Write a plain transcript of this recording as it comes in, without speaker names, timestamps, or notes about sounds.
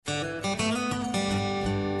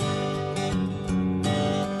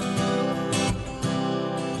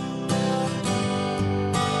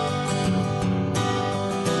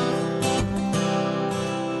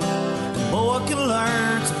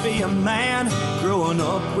be a man growing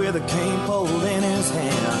up with a cane pole in his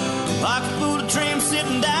hand. Like a fool of dream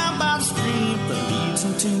sitting down by the stream that leads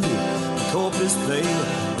him to the Corpus Bay.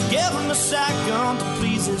 Give him a shotgun to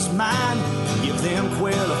please his mind. Give them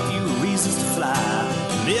quail a few reasons to fly.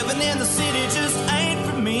 Living in the city just ain't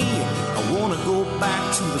for me. I wanna go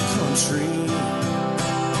back to the country.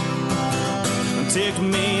 Take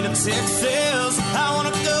me to Texas. I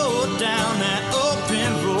wanna go down that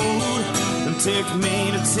open road. Take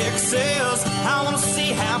me to Texas. I wanna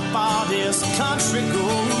see how far this country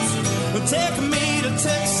goes. Take me to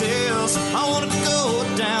Texas. I wanna go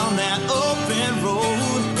down that open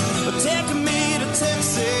road. Take me to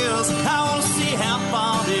Texas. I wanna see how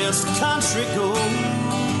far this country goes.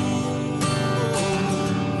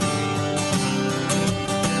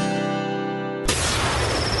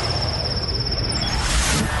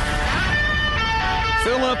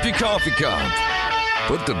 Fill up your coffee cup,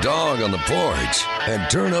 put the dog on the porch, and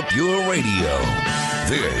turn up your radio.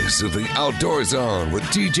 This is the Outdoor Zone with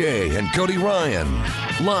TJ and Cody Ryan,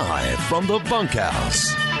 live from the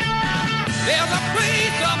bunkhouse. There's a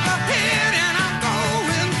place up ahead and I'm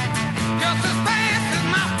going just as fast as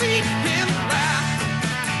my feet can fly.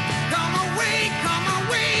 Come away,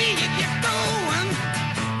 you get going.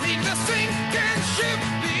 Leave the sinking ship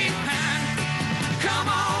behind. Come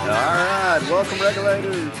on. All right, welcome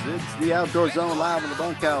regulators. It's the Outdoor Zone live in the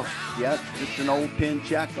bunkhouse. Yeah, just an old pin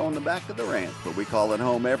shack on the back of the ranch, but we call it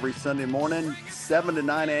home every Sunday morning, 7 to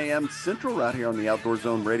 9 a.m. Central, right here on the Outdoor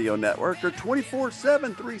Zone Radio Network, or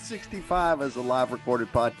 24/7, 365 as a live recorded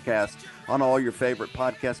podcast on all your favorite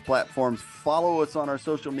podcast platforms. Follow us on our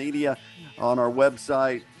social media, on our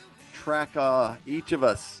website. Track each of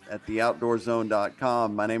us at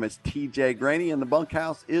theoutdoorzone.com. My name is TJ Graney, and the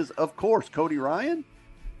bunkhouse is, of course, Cody Ryan.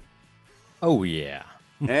 Oh, yeah.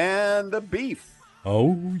 And the beef.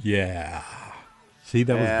 Oh, yeah. See,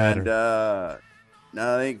 that was better. And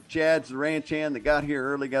I think Chad's the ranch hand that got here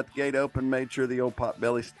early, got the gate open, made sure the old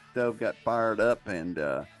potbelly stove got fired up, and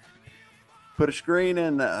put a screw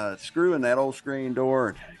in that old screen door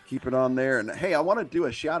and keep it on there. And, hey, I want to do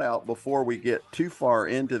a shout-out before we get too far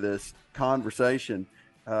into this conversation.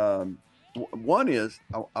 One is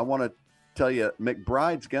I want to tell you,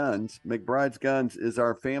 McBride's Guns. McBride's Guns is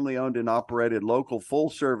our family-owned and operated local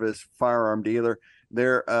full-service firearm dealer.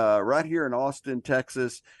 They're right here in Austin,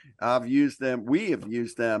 Texas. I've used them. We have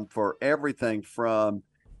used them for everything from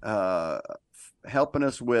helping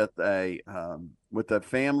us with a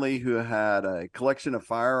family who had a collection of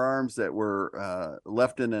firearms that were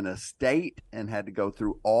left in an estate and had to go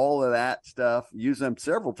through all of that stuff. Use them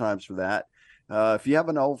several times for that. If you have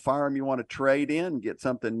an old firearm you want to trade in, get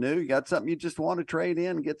something new, you got something you just want to trade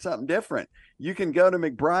in and get something different, you can go to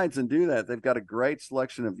McBride's and do that. They've got a great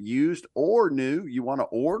selection of used or new. You want to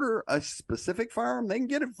order a specific firearm, they can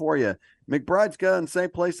get it for you. McBride's Guns,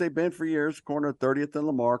 same place they've been for years, corner of 30th and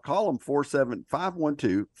Lamar. Call them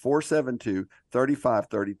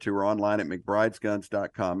 512-472-3532 or online at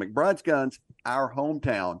mcbridesguns.com. McBride's Guns, our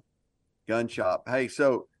hometown gun shop. Hey,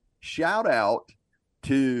 so shout out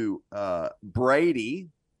to Brady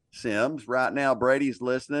Sims. Right now, Brady's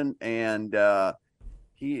listening, and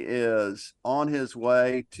he is on his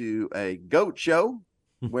way to a goat show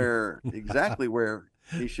where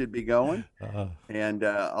he should be going. And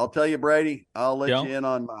I'll tell you, Brady, I'll let you in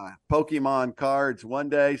on my Pokemon cards one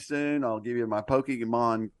day soon. I'll give you my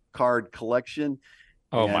Pokemon card collection.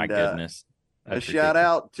 Oh, and, my goodness. That's a shout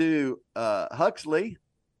out to Huxley.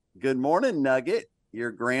 Good morning, Nugget. Your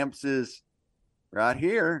Gramps is right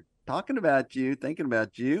here talking about you, thinking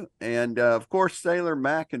about you. And, of course, Sailor,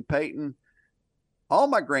 Mac, and Peyton, all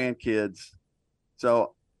my grandkids.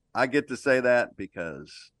 So I get to say that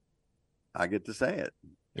because I get to say it.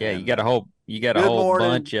 Yeah, and you got a whole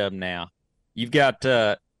bunch of them now. You've got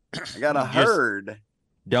I got a herd.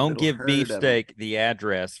 Don't give Beefsteak the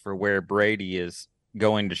address for where Brady is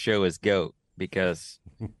going to show his goat, because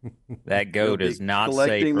that goat is not safe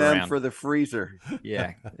collecting them around. For the freezer.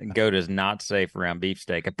 Yeah, goat is not safe around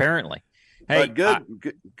Beefsteak, apparently. Hey, but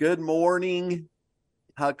good morning,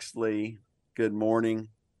 Huxley. Good morning,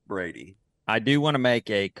 Brady. I do want to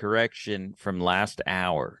make a correction from last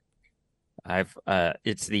hour.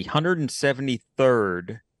 It's the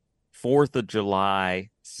 173rd 4th of July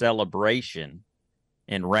celebration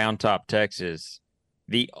in Round Top, Texas.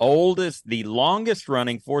 The longest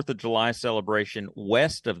running 4th of July celebration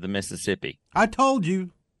west of the Mississippi. I told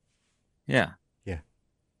you. Yeah. Yeah.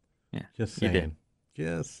 Just You saying. did.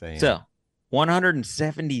 Just saying. So,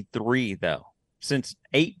 173, though. Since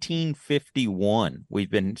 1851, we've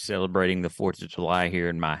been celebrating the 4th of July here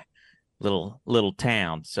in my little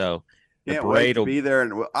town. So, The Can't wait parade to will be there.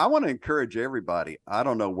 And I want to encourage everybody. I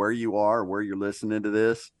don't know where you are, where you're listening to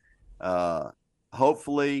this.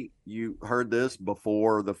 Hopefully you heard this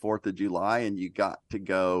before the 4th of July and you got to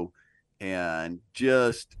go and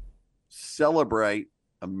just celebrate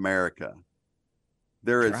America.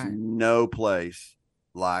 There is right. no place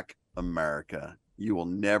like America. You will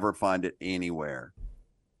never find it anywhere.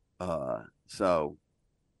 So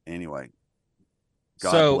anyway,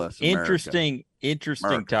 God bless America.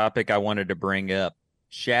 Interesting topic I wanted to bring up.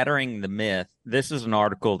 Shattering the myth. This is an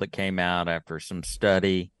article that came out after some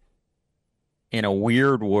study in a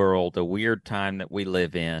weird world, a weird time that we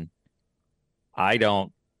live in. I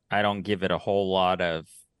don't give it a whole lot of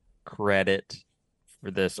credit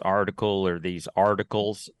for this article or these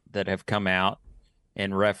articles that have come out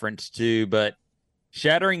in reference to, but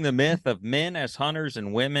shattering the myth of men as hunters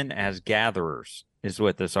and women as gatherers is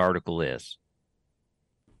what this article is.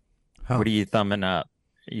 Huh. What are you thumbing up?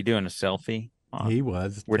 Are you doing a selfie? He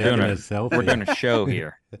was. We're taking doing a selfie. We're doing a show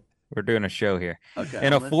here. We're doing a show here. Okay, In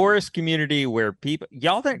I'm a listening. forest community where people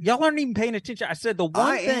y'all aren't even paying attention. I said the one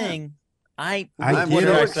I am. thing I I'm get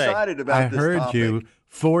so it. excited about I this heard topic. you.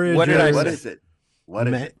 Foragers. What did I What say? is it? What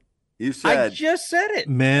is Men- it? You I said just said it.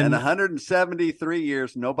 Men. in 173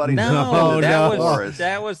 years, nobody's No, been that to no. the forest.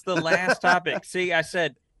 was the last topic. See, I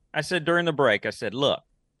said during the break, I said, look,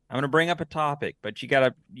 I'm going to bring up a topic, but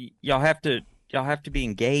y'all have to be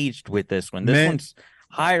engaged with this one. This Men- one's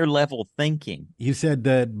higher level thinking. You said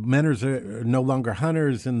that men are no longer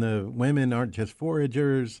hunters and the women aren't just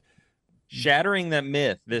foragers. Shattering that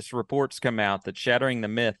myth. This report's come out that shattering the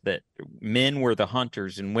myth that men were the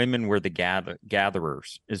hunters and women were the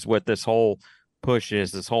gatherers is what this whole push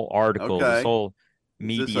is. This whole article, Okay. this whole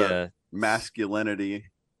Is this media masculinity.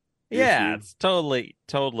 Yeah, issue? it's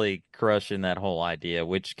totally crushing that whole idea,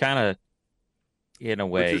 which kind of, in a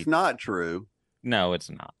way, Which is not true. no, it's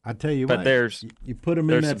not. I tell you But what, there's- you put them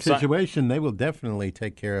in there's that some situation, they will definitely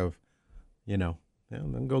take care of, they'll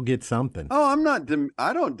go get something. Oh, I'm not.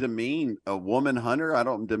 I don't demean a woman hunter. I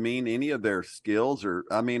don't demean any of their skills.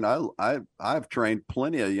 I've trained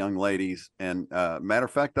plenty of young ladies, and matter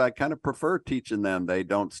of fact, I kind of prefer teaching them. They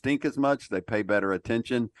don't stink as much. They pay better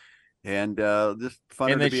attention, and just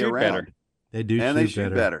funner And to they be shoot around. better. They do And shoot they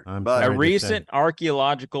shoot better, I'm but- sorry A to say. recent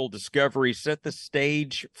archaeological discovery set the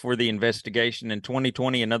stage for the investigation. In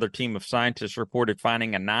 2020, another team of scientists reported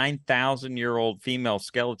finding a 9,000-year-old female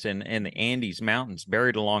skeleton in the Andes Mountains,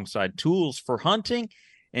 buried alongside tools for hunting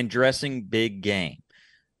and dressing big game.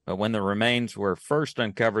 But when the remains were first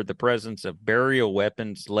uncovered, the presence of burial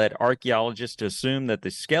weapons led archaeologists to assume that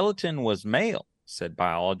the skeleton was male, said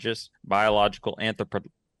biological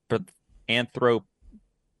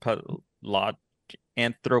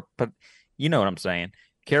you know what I'm saying,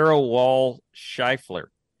 Carol Wall Scheifler,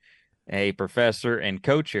 a professor and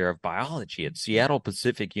co-chair of biology at Seattle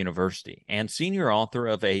Pacific University and senior author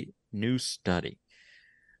of a new study.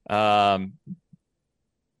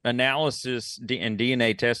 Analysis and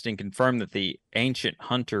DNA testing confirmed that the ancient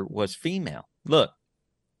hunter was female. Look,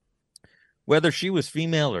 whether she was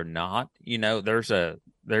female or not, there's a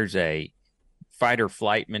fight or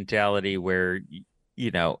flight mentality where,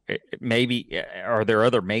 maybe are there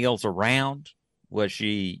other males around? Was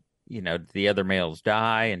she, did the other males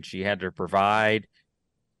die and she had to provide?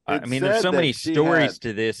 It There's said so that many she stories had-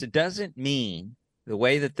 to this. It doesn't mean the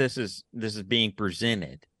way that this is being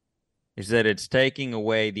presented is that it's taking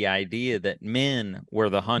away the idea that men were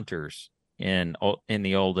the hunters in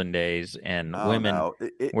the olden days and Oh, women no.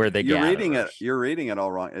 were the You're gatherers. reading it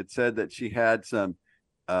all wrong. It said that she had some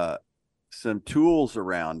tools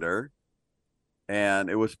around her, and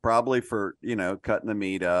it was probably for cutting the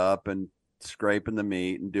meat up and scraping the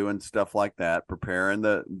meat and doing stuff like that, preparing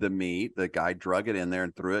the meat. The guy drug it in there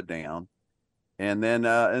and threw it down, and then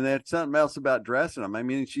something else about dressing them. I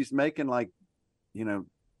mean, she's making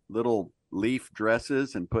little leaf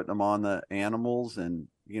dresses and putting them on the animals, and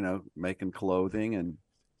making clothing. And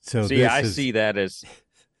So See, I see that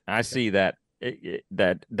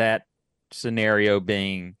that scenario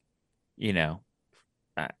being,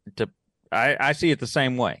 I see it the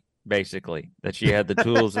same way, basically, that she had the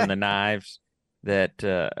tools and the knives that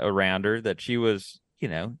around her, that she was,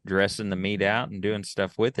 dressing the meat out and doing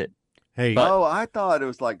stuff with it. Hey, I thought it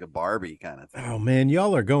was like a Barbie kind of thing. oh man,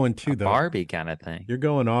 y'all are going to A the Barbie kind of thing. You're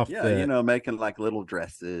going off Yeah, the. making like little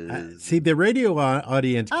dresses. See, the radio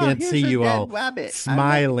audience Oh, can't here's see a you dead all rabbit. I like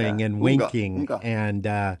smiling that. and Oonga, winking oonga.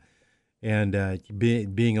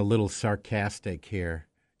 and being a little sarcastic here.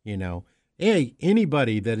 Hey,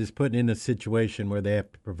 anybody that is put in a situation where they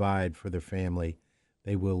have to provide for their family,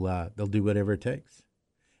 they'll do whatever it takes.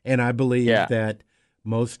 And I believe Yeah. that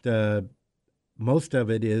most most of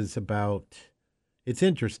it is about. It's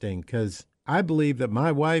interesting because I believe that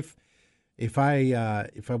my wife, if I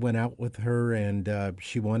went out with her and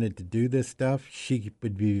she wanted to do this stuff, she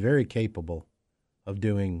would be very capable of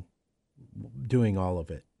doing all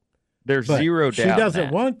of it. There's But zero doubt. she doesn't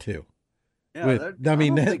Matt. want to. Yeah,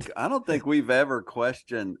 I don't think we've ever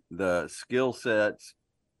questioned the skill sets.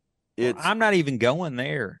 I'm not even going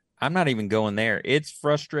there. It's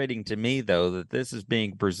frustrating to me, though, that this is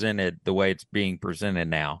being presented the way it's being presented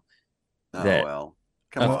now. Come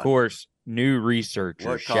on. Of course, new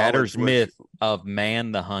researcher shatters myth of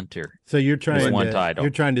man the hunter. So you're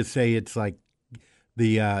trying to say it's like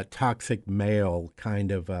the toxic male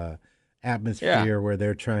kind of atmosphere where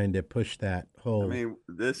they're trying to push that whole. I mean,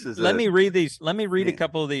 this is. Let me read a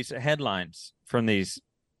couple of these headlines from these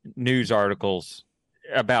news articles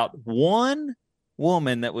about one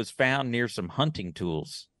woman that was found near some hunting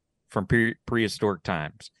tools from prehistoric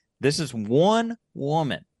times. This is one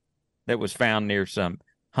woman that was found near some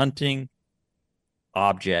hunting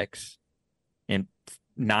objects in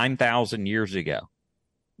 9,000 years ago.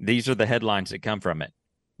 These are the headlines that come from it.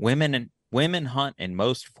 Women hunt in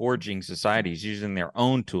most foraging societies using their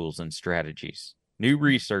own tools and strategies. New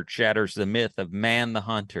research shatters the myth of man the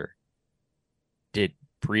hunter. Did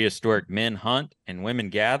prehistoric men hunt and women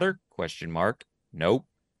gather? ? Nope.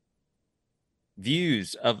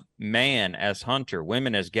 Views of man as hunter,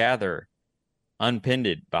 women as gatherer,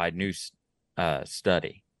 unpinned by new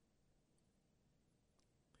study.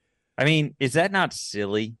 I mean, is that not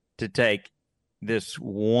silly to take this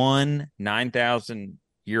one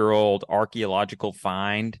 9,000-year-old archaeological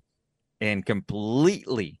find and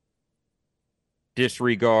completely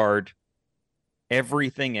disregard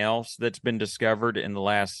everything else that's been discovered in the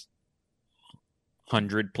last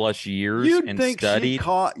 100+ years studied?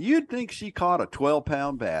 You'd think she caught a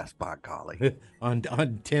 12-pound bass, by golly. on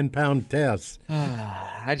 10-pound tests.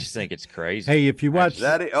 I just think it's crazy. Hey, if you watch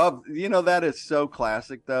that, that is so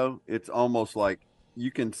classic, though. It's almost like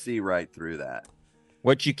you can see right through that.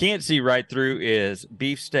 What you can't see right through is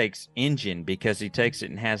Beefsteak's engine because he takes it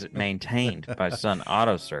and has it maintained by Sun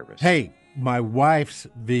Auto Service. Hey, my wife's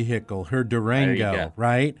vehicle, her Durango,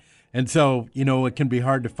 right? And so, it can be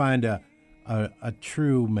hard to find a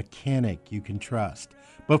true mechanic you can trust.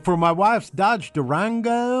 But for my wife's Dodge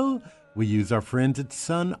Durango, we use our friends at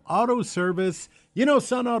Sun Auto Service.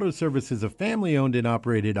 Sun Auto Service is a family-owned and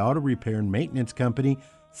operated auto repair and maintenance company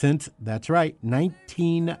since, that's right,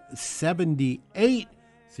 1978.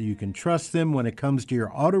 So you can trust them when it comes to your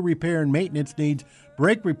auto repair and maintenance needs,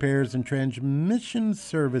 brake repairs, and transmission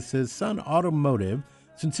services. Sun Automotive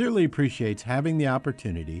sincerely appreciates having the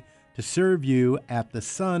opportunity to serve you at the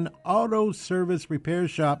Sun Auto Service Repair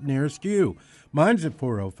Shop nearest you. Mine's at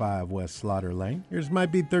 405 West Slaughter Lane. Yours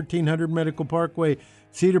might be 1300 Medical Parkway,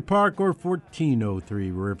 Cedar Park, or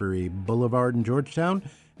 1403 Rivery Boulevard in Georgetown,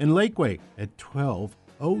 and Lakeway at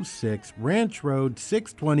 1206 Ranch Road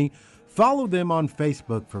 620. Follow them on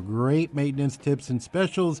Facebook for great maintenance tips and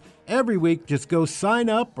specials every week. Just go sign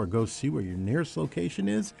up or go see where your nearest location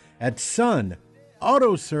is at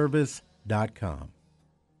sunautoservice.com.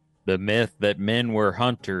 The myth that men were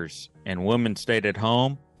hunters and women stayed at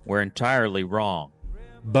home were entirely wrong.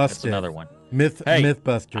 Busted. That's another one.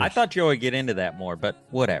 Mythbusters. I thought you would get into that more, but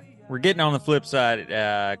whatever. We're getting on the flip side,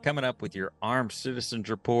 coming up with your Armed Citizens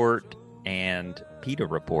Report and PETA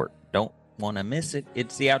Report. Don't want to miss it.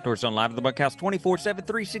 It's the Outdoor Zone live at the Bunkhouse 24/7,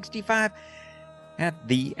 365 at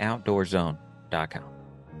theoutdoorzone.com.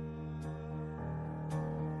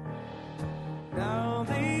 Now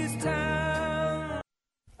these times.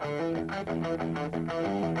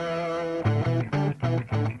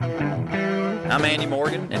 I'm Andy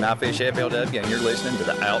Morgan, and I fish FLW, and you're listening to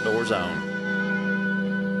the Outdoor Zone.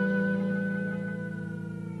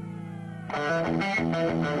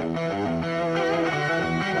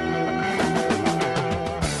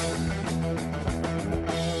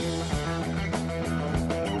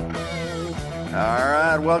 All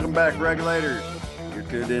right, welcome back, regulators. You're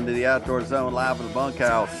tuned into the Outdoor Zone live in the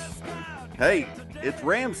bunkhouse. Hey, it's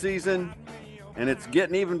ram season, and it's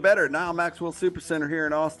getting even better at Nile Maxwell Supercenter here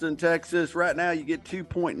in Austin, Texas. Right now, you get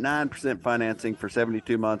 2.9% financing for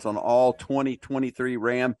 72 months on all 2023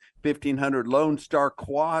 Ram 1500 Lone Star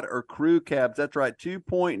Quad or Crew Cabs. That's right,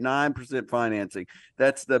 2.9% financing.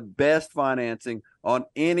 That's the best financing on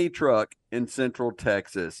any truck in Central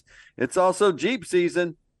Texas. It's also Jeep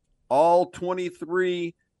season. All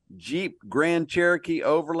 23 Jeep Grand Cherokee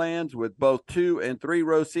Overlands with both 2- and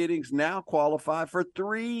 3-row seatings now qualify for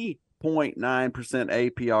 3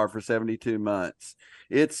 APR for 72 months.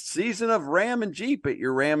 It's season of Ram and Jeep at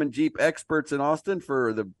your Ram and Jeep experts in Austin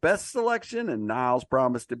for the best selection, and Niles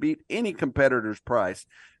promised to beat any competitor's price.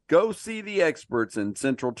 Go see the experts in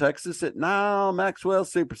Central Texas at Nile Maxwell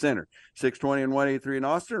Supercenter, 620 and 183 in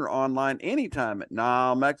Austin, or online anytime at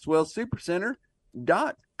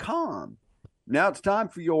NileMaxwellSupercenter.com. Now it's time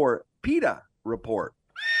for your PETA report.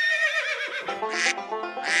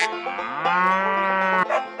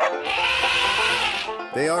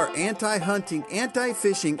 They are anti-hunting,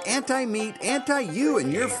 anti-fishing, anti-meat, anti-you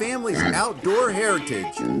and your family's outdoor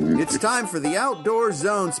heritage. It's time for the Outdoor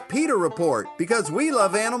Zone's PETA Report, because we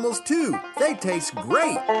love animals too. They taste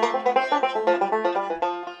great.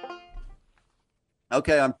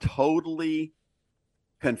 Okay, I'm totally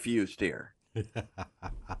confused here.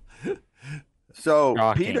 So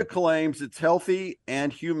Shocking. PETA claims it's healthy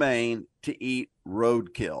and humane to eat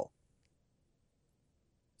roadkill.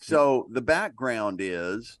 So the background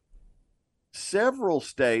is several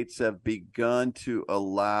states have begun to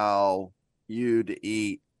allow you to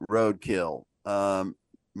eat roadkill. My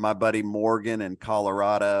buddy Morgan in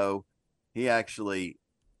Colorado, he actually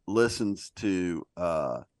listens to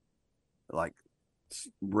like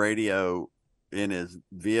radio in his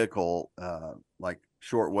vehicle, like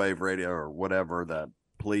shortwave radio or whatever, the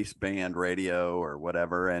police band radio or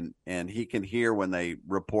whatever, and he can hear when they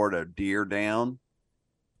report a deer down.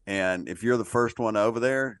 And if you're the first one over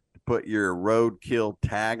there to put your roadkill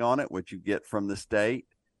tag on it, which you get from the state,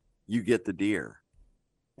 you get the deer.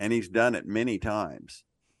 And he's done it many times.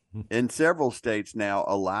 And several states now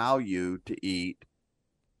allow you to eat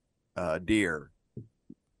deer.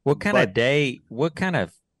 What kind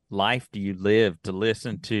of life do you live to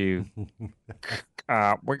listen to?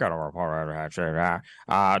 We got a report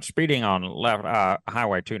speeding on left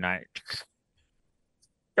Highway 29.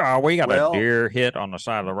 We got a deer hit on the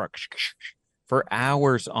side of the road for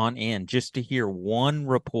hours on end just to hear one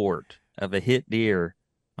report of a hit deer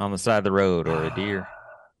on the side of the road or a deer.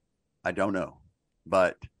 I don't know,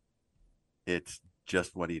 but it's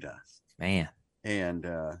just what he does, man. And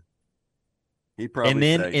he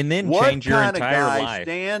probably and then what change your kind entire of guy life.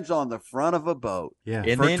 Stands on the front of a boat Yeah.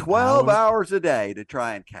 for 12 hours a day to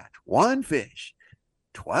try and catch one fish,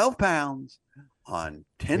 12 pounds on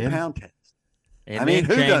 10-pound test. And I mean,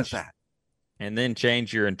 who does that? And then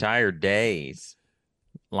change your entire day's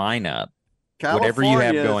lineup, whatever you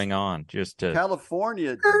have going on, just to.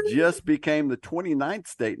 California just became the 29th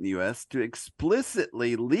state in the U.S. to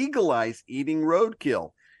explicitly legalize eating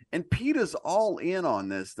roadkill. And PETA's all in on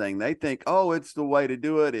this thing. They think, oh, it's the way to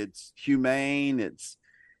do it. It's humane. I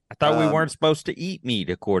thought we weren't supposed to eat meat,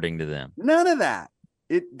 according to them. None of that.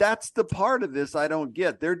 That's the part of this I don't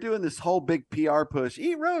get. They're doing this whole big PR push.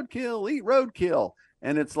 Eat roadkill.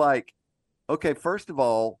 And it's like, okay, first of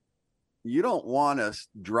all, you don't want us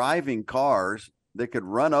driving cars that could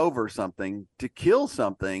run over something to kill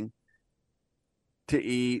something to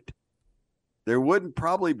eat. There wouldn't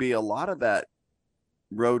probably be a lot of that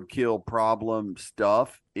roadkill problem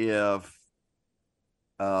stuff if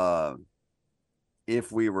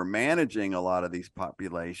we were managing a lot of these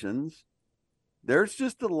populations. There's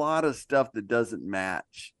just a lot of stuff that doesn't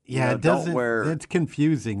match. Yeah, it doesn't. It's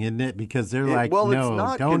confusing, isn't it? Because they're like, well, no, it's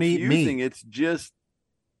not don't confusing. eat meat.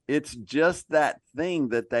 It's just that thing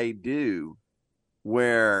that they do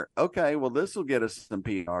where, okay, well, this will get us some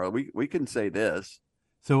PR. We can say this.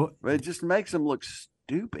 So but it just makes them look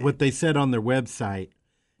stupid. What they said on their website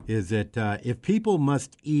is that if people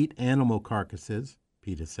must eat animal carcasses,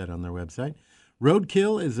 PETA said on their website,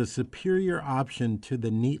 roadkill is a superior option to the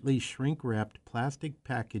neatly shrink-wrapped plastic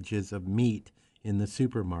packages of meat in the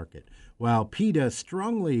supermarket. While PETA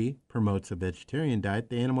strongly promotes a vegetarian diet,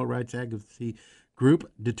 the animal rights advocacy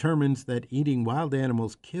group determines that eating wild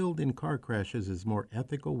animals killed in car crashes is a more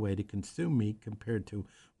ethical way to consume meat compared to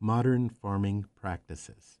modern farming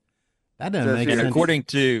practices. That doesn't make sense. And according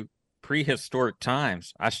to prehistoric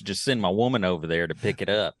times, I should just send my woman over there to pick it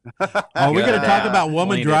up. Oh, we're going to talk about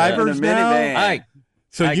woman drivers now? Hey,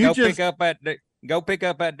 so hey, you go just pick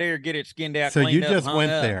up that deer, get it skinned out. So cleaned you up, just went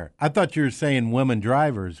there. I thought you were saying women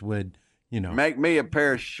drivers would, make me a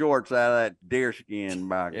pair of shorts out of that deer skin.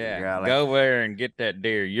 By golly. Go over there and get that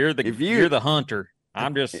deer. You're the hunter.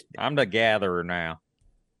 I'm the gatherer now.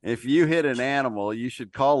 If you hit an animal, you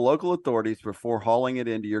should call local authorities before hauling it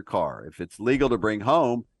into your car. If it's legal to bring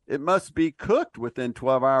home, it must be cooked within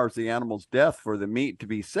 12 hours of the animal's death for the meat to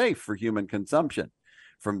be safe for human consumption.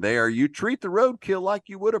 From there, you treat the roadkill like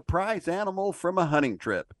you would a prize animal from a hunting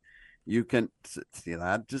trip. You can see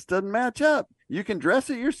that just doesn't match up. You can dress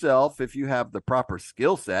it yourself if you have the proper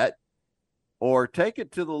skill set. or take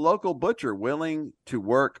it to the local butcher willing to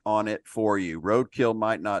work on it for you. Roadkill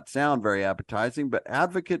might not sound very appetizing, but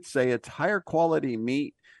advocates say it's higher quality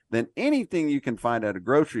meat than anything you can find at a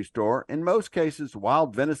grocery store. In most cases,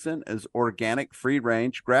 wild venison is organic,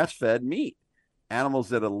 free-range, grass-fed meat. Animals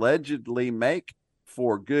that allegedly make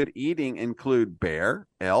for good eating include bear,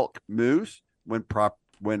 elk, moose,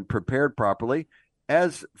 when prepared properly.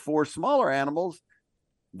 As for smaller animals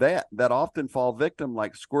that often fall victim,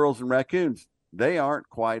 like squirrels and raccoons, they aren't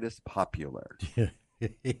quite as popular.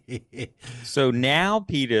 So now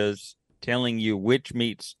PETA's telling you which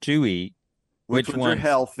meats to eat, which ones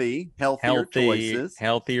are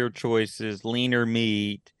healthier choices, leaner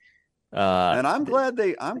meat. And I'm glad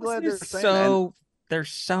they're saying they're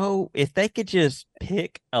so, if they could just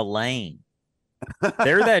pick a lane.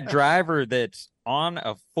 They're that driver that's on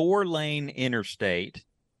a 4-lane interstate,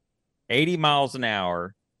 80 miles an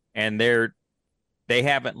hour, and they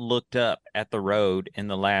haven't looked up at the road in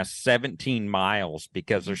the last 17 miles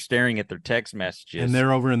because they're staring at their text messages. And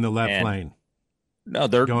they're over in the left lane. No,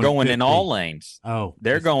 they're going in all lanes. Oh.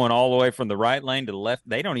 They're going all the way from the right lane to the left.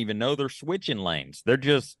 They don't even know they're switching lanes. They're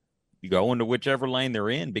just going to whichever lane they're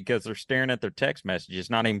in because they're staring at their text messages,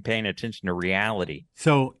 not even paying attention to reality.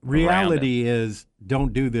 So reality is,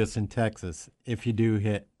 don't do this in Texas. If you do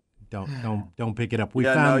hit, don't pick it up. We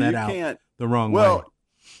found that out the wrong way.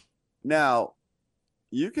 Now,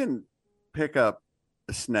 you can pick up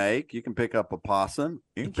a snake. You can pick up a possum.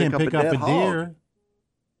 You can pick up a deer. Hog,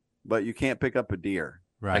 but you can't pick up a deer.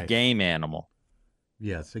 Right. A game animal.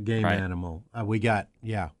 Yes, a game animal.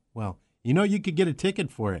 Well, you could get a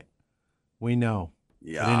ticket for it. We know.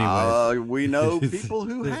 Yeah, we know people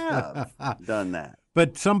who have done that.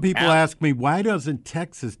 But some people ask me, why doesn't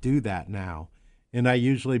Texas do that now? And I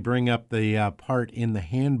usually bring up the part in the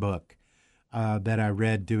handbook that I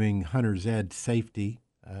read doing hunter's ed safety,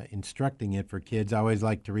 instructing it for kids. I always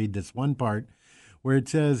like to read this one part where it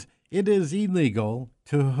says, it is illegal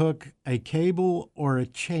to hook a cable or a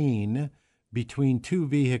chain between two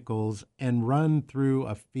vehicles and run through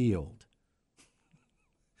a field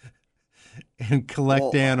and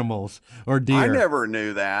collect animals or deer. I never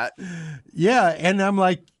knew that. Yeah, and I'm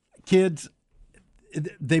like, kids,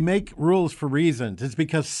 they make rules for reasons. It's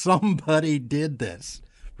because somebody did this,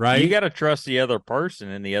 right? You got to trust the other person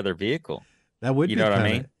in the other vehicle. That would be what I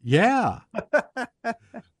mean? Yeah.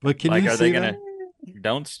 But can you see that?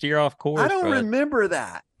 Don't steer off course. I don't remember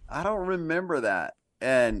that.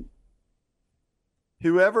 And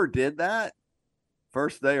whoever did that,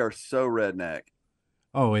 first, they are so redneck.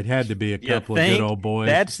 Oh, it had to be a couple of good old boys.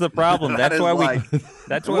 That's the problem. That's why we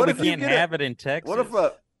can't have it in Texas.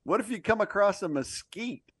 What if you come across a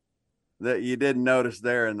mesquite that you didn't notice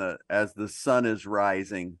there as the sun is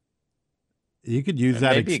rising? You could use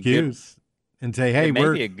that excuse and say, "Hey,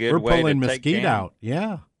 we're pulling mesquite out."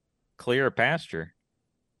 Yeah, clear a pasture.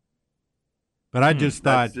 But I just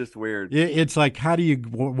thought that's just weird. It's like, how do you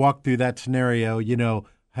walk through that scenario?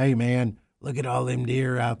 Hey man, look at all them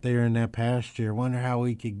deer out there in that pasture. Wonder how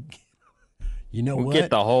we could, we'll get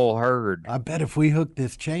the whole herd. I bet if we hooked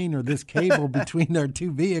this chain or this cable between our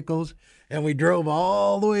two vehicles and we drove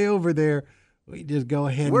all the way over there, we just go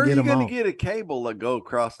ahead and get them all. Where are you going to get a cable to go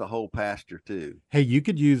across the whole pasture too? Hey, you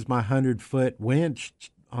could use my 100-foot winch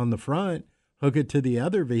on the front, hook it to the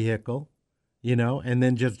other vehicle, and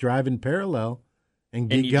then just drive in parallel and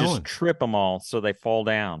get going. Just trip them all so they fall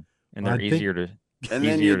down and they're easier to. And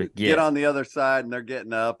then you get on the other side and they're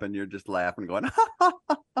getting up and you're just laughing, going,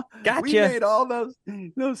 gotcha. We made all those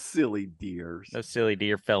silly deers. Those silly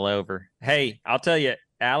deer fell over. Hey, I'll tell you,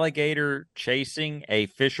 alligator chasing a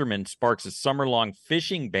fisherman sparks a summer-long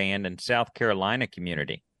fishing ban in South Carolina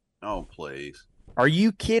community. Oh, please. Are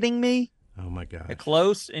you kidding me? Oh, my God. A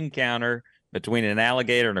close encounter between an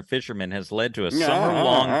alligator and a fisherman has led to a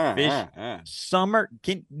summer-long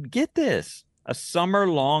a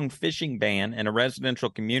summer-long fishing ban in a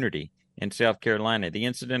residential community in South Carolina. The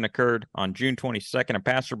incident occurred on June 22nd. A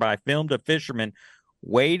passerby filmed a fisherman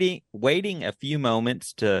waiting a few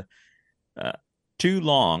moments too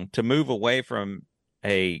long to move away from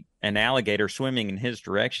an alligator swimming in his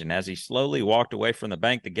direction. As he slowly walked away from the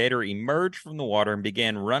bank, the gator emerged from the water and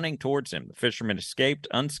began running towards him. The fisherman escaped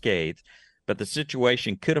unscathed, but the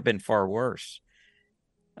situation could have been far worse.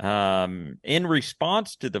 In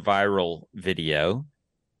response to the viral video,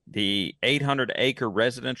 the 800-acre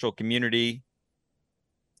residential community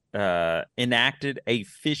enacted a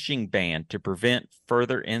fishing ban to prevent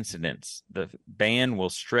further incidents. The ban will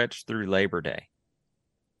stretch through Labor Day.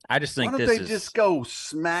 I just think they just go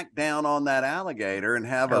smack down on that alligator and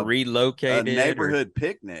have a relocated neighborhood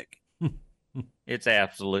picnic? It's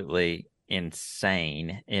absolutely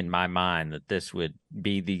insane in my mind that this would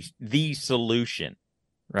be the solution,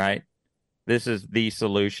 right? This is the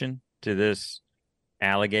solution to this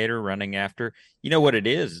alligator running after. You know what it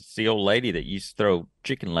is? It's the old lady that used to throw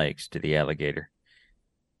chicken legs to the alligator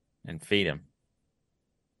and feed him.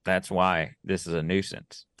 That's why this is a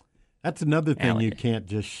nuisance. That's another thing you Alligator. can't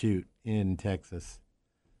just shoot in Texas.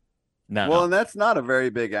 No, Well, no. and that's not a very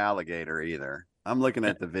big alligator either. I'm looking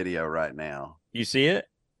at the video right now. You see it?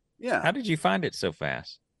 Yeah. How did you find it so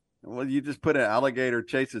fast? Well, you just put an alligator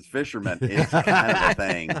chases fishermen. It's kind of a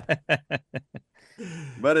thing.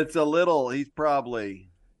 But it's a little, he's probably,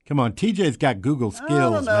 Come on, TJ's got Google skills, I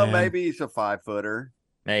don't know, man. maybe he's a 5-footer.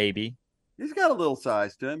 Maybe. He's got a little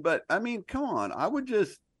size to him, but I mean, come on. I would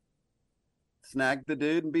just snag the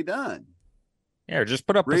dude and be done. Yeah, or just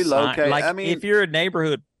put up a Relocate. sign. Like, I mean, if you're a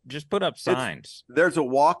neighborhood, just put up signs. There's a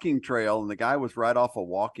walking trail, and the guy was right off a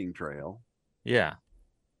walking trail. Yeah.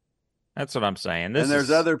 That's what I'm saying. And there's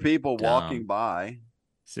is other people dumb. walking by.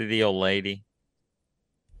 See the old lady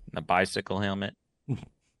in the bicycle helmet?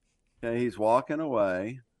 Okay, he's walking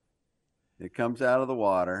away. It comes out of the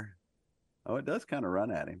water. Oh, it does kind of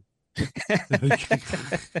run at him.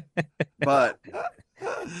 But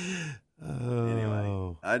anyway,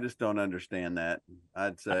 Oh. I just don't understand that.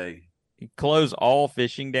 I'd say Close all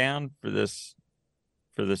fishing down for this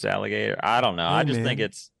alligator. I don't know. Hey, I just man. think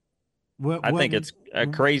it's What, I what think would- it's a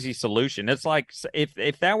crazy solution. It's like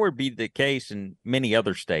if that would be the case in many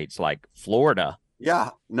other states like Florida,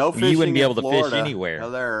 yeah, no fishing. you wouldn't be in able to Florida. fish anywhere.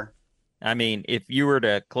 No, there. I mean, if you were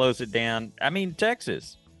to close it down, I mean,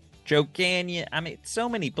 Texas, Joe Canyon, I mean, so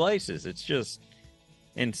many places. It's just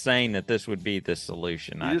insane that this would be the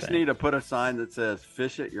solution. You I just think. need to put a sign that says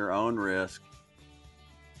 "Fish at your own risk."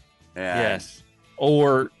 And Yes.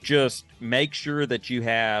 Or just make sure that you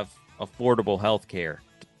have affordable health care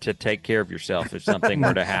to take care of yourself if something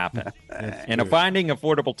were to happen. That's And true. finding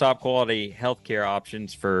affordable, top quality health care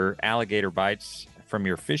options for alligator bites from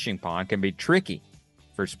your fishing pond can be tricky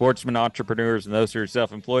for sportsmen, entrepreneurs, and those who are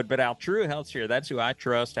self-employed. But Altrua Healthcare, that's who I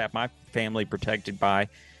trust, have my family protected by.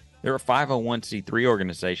 They're a 501c3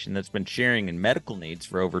 organization that's been sharing in medical needs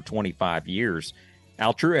for over 25 years.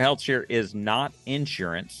 Altrua Healthcare is not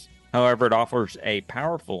insurance. However, it offers a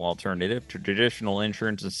powerful alternative to traditional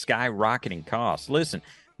insurance and skyrocketing costs. Listen,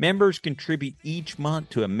 members contribute each month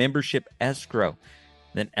to a membership escrow.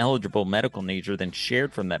 Then eligible medical needs are then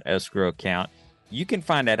shared from that escrow account. You can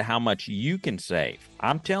find out how much you can save.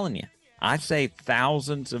 I'm telling you, I save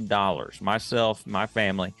thousands of dollars. Myself, my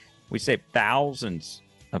family, we save thousands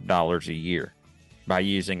of dollars a year by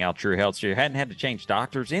using Altrua Healthcare. You hadn't had to change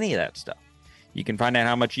doctors, any of that stuff. You can find out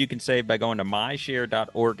how much you can save by going to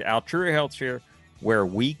myshare.org. Altrua Healthcare, where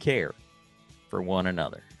we care for one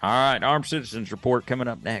another. All right, Armed Citizens Report coming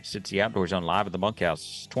up next. It's the Outdoor Zone live at the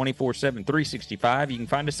Bunkhouse, 24/7, 365. You can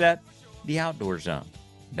find us at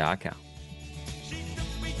theoutdoorzone.com. She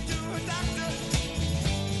took me to a doctor,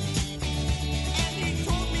 and he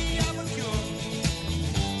told me I was young.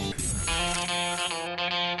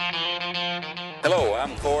 Hello,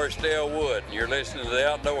 I'm Forrest Dale Wood, and you're listening to the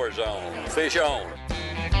Outdoor Zone. Fish on.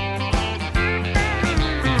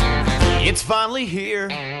 It's finally here.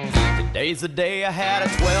 Today's the day I had a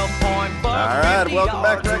 12-point buck. All right, 50 welcome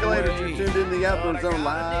back, yards regulators. away. You're tuned in to the Outdoor But I Zone got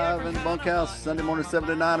live a in the Bunkhouse, Sunday morning 7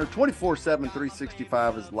 to 9, or 24/7,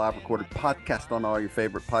 365 is a live recorded podcast on all your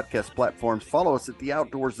favorite podcast platforms. Follow us at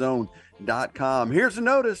theoutdoorzone.com. Here's a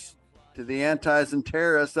notice to the antis and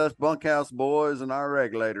terrorists, us Bunkhouse boys and our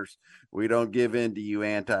regulators. We don't give in to you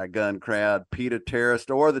anti-gun crowd, PETA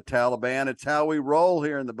terrorist, or the Taliban. It's how we roll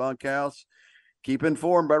here in the Bunkhouse. Keep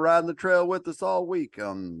informed by riding the trail with us all week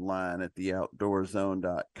online at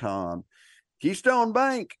theoutdoorzone.com. Keystone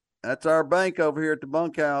Bank, that's our bank over here at the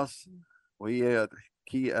Bunkhouse. We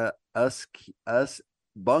us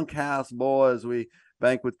Bunkhouse boys, we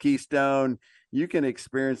bank with Keystone. You can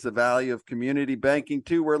experience the value of community banking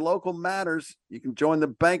too, where local matters. You can join the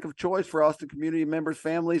bank of choice for Austin community members,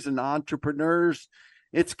 families, and entrepreneurs.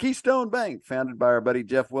 It's Keystone Bank, founded by our buddy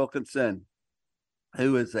Jeff Wilkinson,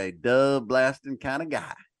 who is a dove blasting kind of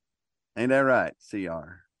guy. Ain't that right,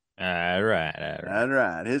 CR? All right. That's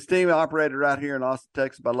right. His team operated right here in Austin,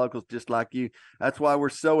 Texas by locals just like you. That's why we're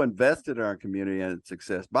so invested in our community and its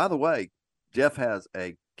success. By the way, Jeff has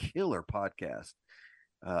a killer podcast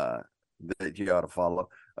that you ought to follow.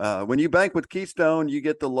 When you bank with Keystone, you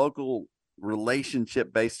get the local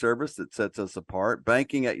relationship-based service that sets us apart.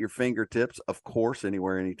 Banking at your fingertips, of course,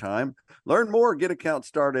 anywhere, anytime. Learn more. Get account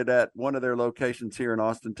started at one of their locations here in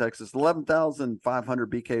Austin, Texas, 11,500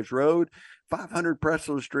 B Caves Road, 500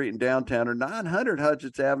 Pressler Street in downtown, or 900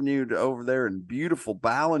 Hutchins Avenue over there in beautiful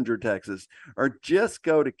Ballinger, Texas. Or just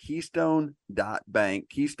go to keystone.bank,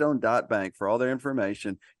 keystone.bank for all their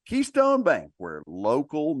information. Keystone Bank, where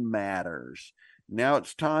local matters. Now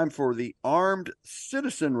it's time for the Armed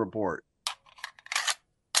Citizen Report.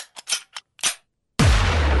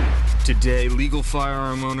 Today, legal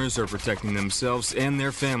firearm owners are protecting themselves and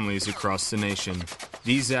their families across the nation.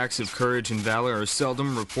 These acts of courage and valor are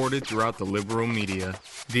seldom reported throughout the liberal media.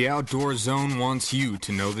 The Outdoor Zone wants you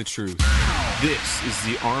to know the truth. This is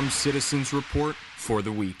the Armed Citizens Report for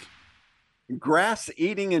the week.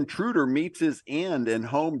 Grass-eating intruder meets his end in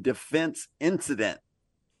home defense incident.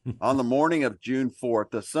 On the morning of June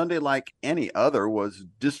 4th, a Sunday like any other was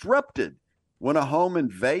disrupted when a home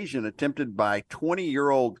invasion attempted by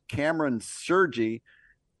 20-year-old Cameron Sergi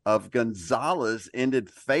of Gonzales ended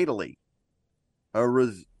fatally. A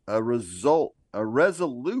resolute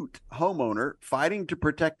homeowner fighting to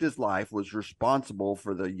protect his life was responsible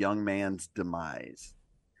for the young man's demise.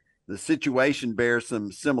 The situation bears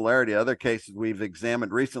some similarity to other cases we've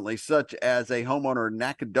examined recently, such as a homeowner in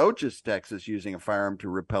Nacogdoches, Texas, using a firearm to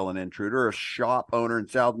repel an intruder, a shop owner in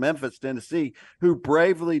South Memphis, Tennessee, who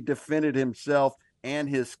bravely defended himself and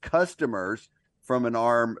his customers from an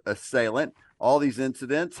armed assailant. All these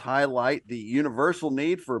incidents highlight the universal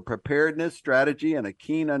need for preparedness, strategy, and a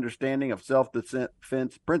keen understanding of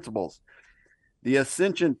self-defense principles. The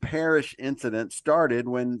Ascension Parish incident started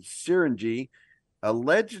when Syringy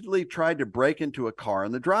allegedly tried to break into a car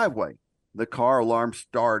in the driveway. The car alarm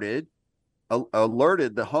alerted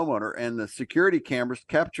the homeowner, and the security cameras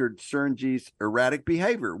captured Syringy's erratic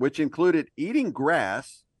behavior, which included eating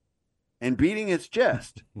grass and beating his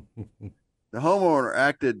chest. The homeowner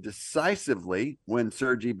acted decisively when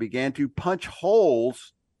Sergi began to punch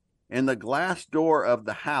holes in the glass door of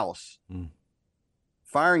the house,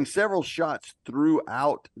 firing several shots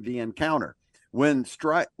throughout the encounter. What's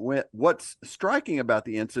striking about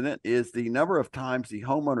the incident is the number of times the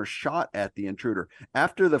homeowner shot at the intruder.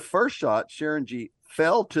 After the first shot, Sergi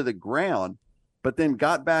fell to the ground, but then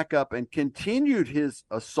got back up and continued his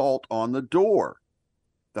assault on the door.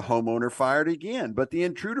 The homeowner fired again, but the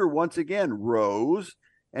intruder once again rose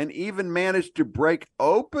and even managed to break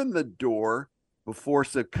open the door before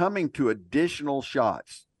succumbing to additional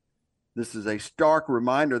shots. This is a stark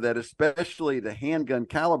reminder that especially the handgun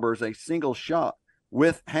calibers, a single shot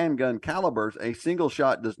does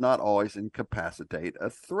not always incapacitate a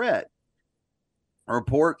threat.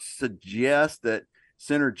 Reports suggest that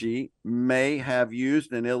Synergy may have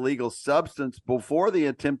used an illegal substance before the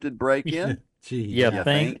attempted break-in. Gee, You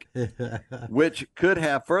think? Which could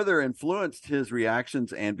have further influenced his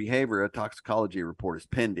reactions and behavior. A toxicology report is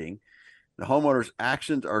pending. The homeowner's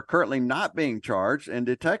actions are currently not being charged, and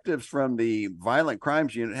detectives from the Violent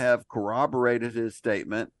Crimes Unit have corroborated his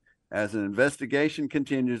statement. As an investigation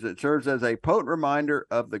continues, it serves as a potent reminder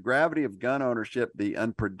of the gravity of gun ownership, the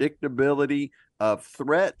unpredictability of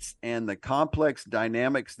threats, and the complex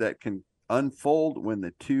dynamics that can unfold when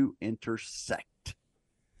the two intersect.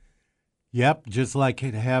 Yep, just like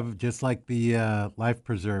the life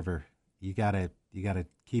preserver. You gotta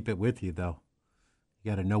keep it with you though. You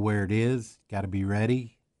got to know where it is. Got to be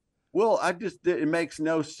ready. Well, it makes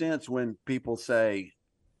no sense when people say,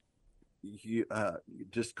 you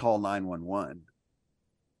just call 911.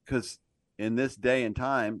 Because in this day and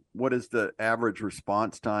time, what is the average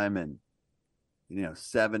response time in,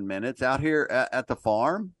 7 minutes out here at the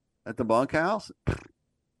farm, at the bunkhouse?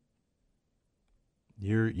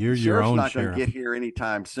 You're your own not sheriff. Going to get here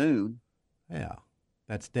anytime soon. Yeah,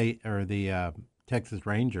 that state or the Texas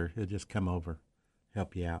Ranger, he'll just come over.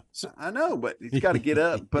 Help you out. I know, but he's got to get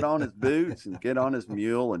up, put on his boots, and get on his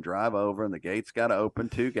mule and drive over, and the gate's got to open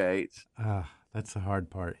 2 gates. That's the hard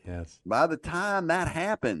part, yes. By the time that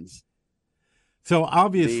happens. So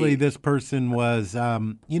obviously this person was,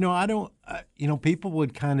 people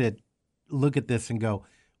would kind of look at this and go,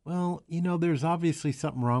 well, there's obviously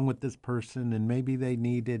something wrong with this person, and maybe they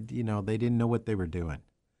needed, they didn't know what they were doing.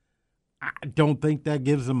 I don't think that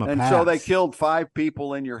gives them a pass. And so they killed 5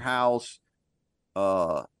 people in your house.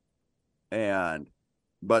 But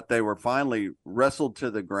they were finally wrestled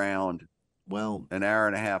to the ground. Well, an hour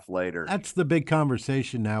and a half later. That's the big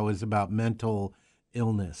conversation now, is about mental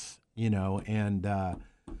illness, and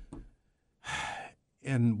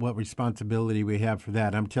what responsibility we have for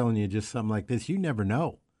that. I'm telling you, just something like this, you never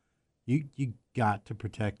know. You got to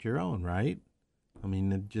protect your own, right? I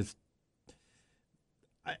mean,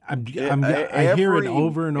 I hear it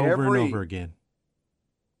over and over and over again.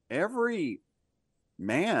 Every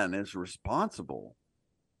man is responsible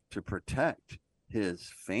to protect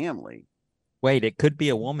his family. Wait, it could be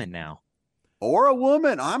a woman now. Or a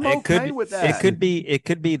woman. I'm okay with that. It could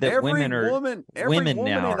be that every women are woman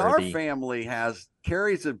now in our family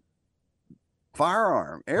carries a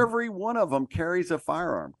firearm. Every one of them carries a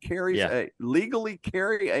firearm, legally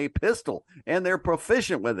carry a pistol, and they're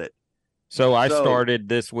proficient with it. So I started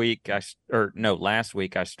this week. Last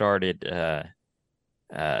week I started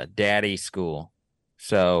daddy school.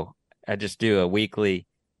 So I just do a weekly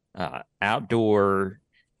outdoor,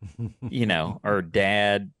 or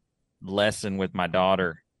dad lesson with my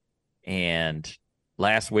daughter. And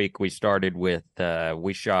last week we started with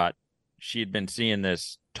she had been seeing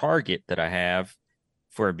this target that I have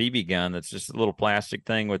for a BB gun that's just a little plastic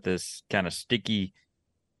thing with this kind of sticky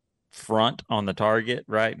front on the target,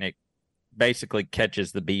 right? And it basically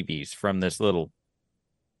catches the BBs from this little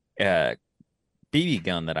BB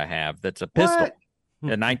gun that I have that's a pistol,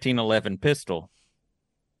 a 1911 pistol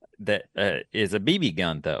that is a BB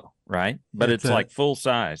gun, though, right? But it's like full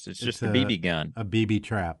size. It's just a BB gun. A BB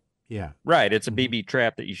trap, yeah. Right, it's a BB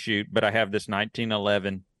trap that you shoot, but I have this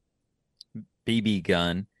 1911 BB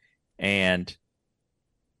gun, and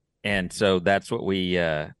so that's what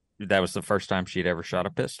that was the first time she'd ever shot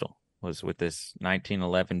a pistol, was with this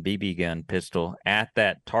 1911 BB gun pistol at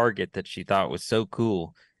that target that she thought was so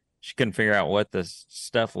cool. She couldn't figure out what the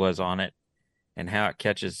stuff was on it and how it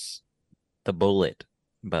catches the bullet,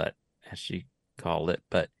 but as she called it,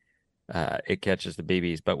 but it catches the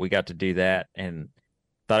BBs. But we got to do that and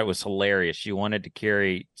thought it was hilarious. She wanted to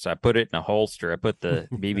carry, so I put it in a holster. I put the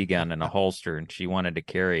BB gun in a holster, and she wanted to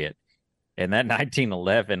carry it. And that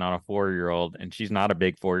 1911 on a 4-year-old, and she's not a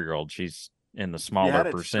big 4-year-old. She's in the smaller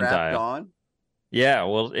percentile. Strapped on? Yeah,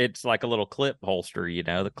 well, it's like a little clip holster,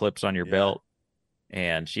 the clips on your belt.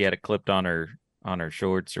 And she had it clipped on her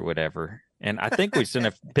shorts or whatever. And I think we sent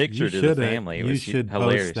a picture to the family. It was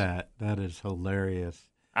hilarious. Post that. That is hilarious.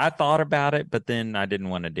 I thought about it, but then I didn't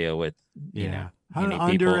want to deal with, any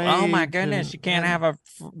people. Oh my goodness, you can't have a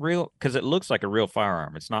real, because it looks like a real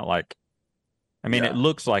firearm. It's not like, it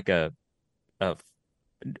looks like a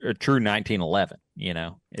true 1911.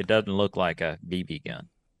 It doesn't look like a BB gun.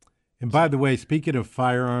 And by the way, speaking of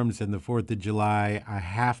firearms and the 4th of July, I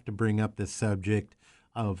have to bring up the subject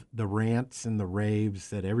of the rants and the raves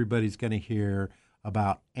that everybody's going to hear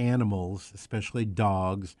about animals, especially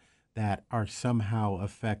dogs, that are somehow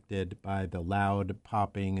affected by the loud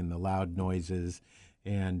popping and the loud noises.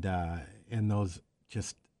 And those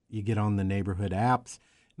just, you get on the neighborhood apps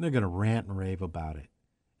and they're going to rant and rave about it.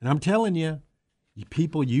 And I'm telling you,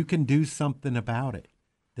 people, you can do something about it.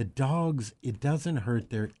 The dogs, it doesn't hurt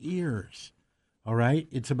their ears, all right?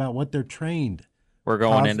 It's about what they're trained. We're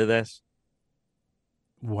going into this?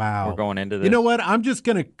 Wow. We're going into this? You know what? I'm just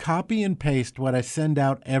going to copy and paste what I send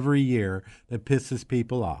out every year that pisses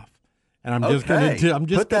people off. And I'm just going to do that.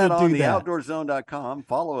 Put that on the outdoorzone.com.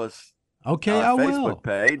 Follow us. Okay, on I our will. Facebook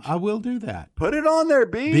page. I will do that. Put it on there,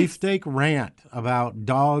 Beef. Beefsteak rant about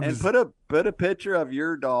dogs. And put a picture of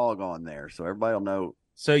your dog on there so everybody will know.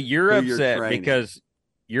 So you're upset because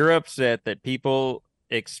you're upset that people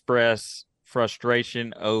express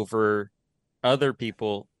frustration over other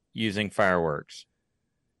people using fireworks.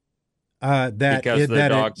 Because of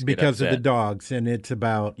the dogs, and it's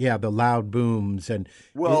about the loud booms and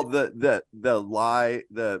the lie,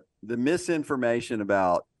 the misinformation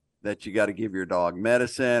about that you got to give your dog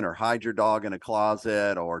medicine or hide your dog in a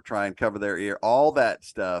closet or try and cover their ear. All that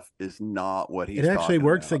stuff is not what he's talking about. It actually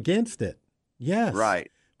works against it. Yes,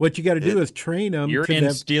 right. What you got to do is train them. You're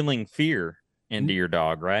instilling fear into your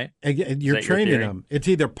dog, right? You're training them. It's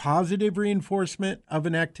either positive reinforcement of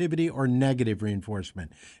an activity or negative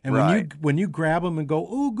reinforcement. And when you grab them and go,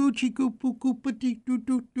 oh, Gucci, goop,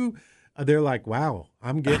 goop, they're like, wow,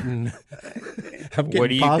 I'm getting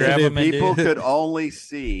positive. People could only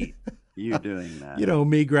see you doing that.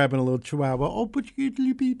 Me grabbing a little chihuahua,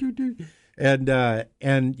 and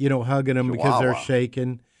hugging them because they're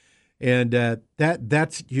shaking. And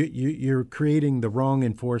that's you're creating the wrong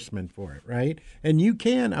enforcement for it, right? And you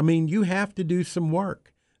have to do some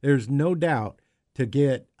work. There's no doubt to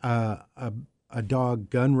get a dog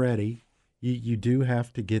gun ready. You do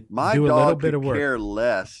have to do a little bit of work. My dog could care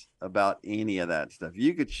less about any of that stuff.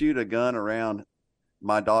 You could shoot a gun around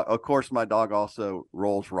my dog. Of course, my dog also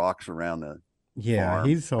rolls rocks around the farm,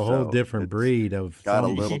 he's a whole different breed of. Got a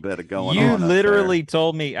little bit of going on. You literally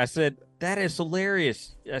told me. I said, that is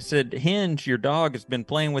hilarious. I said, Hinge, your dog has been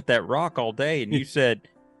playing with that rock all day. And you said,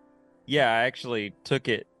 yeah, I actually took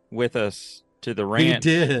it with us to the ranch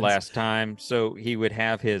did. last time, so he would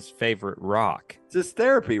have his favorite rock. It's his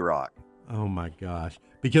therapy rock. Oh my gosh!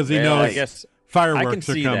 Because he Well, knows I guess fireworks I can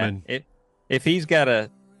see are coming. that. If he's got He's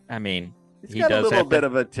got a little bit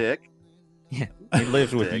of a tick. Yeah, he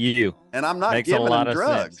lives with you. And I'm not Makes a giving lot him of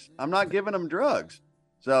drugs. sense. I'm not giving him drugs.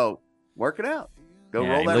 So work it out. Go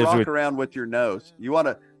Yeah, roll he that lives rock with- around with your nose.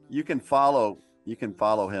 You can follow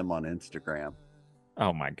him on Instagram.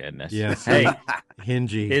 Oh my goodness. Yes. Hey,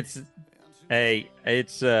 Hingy. it's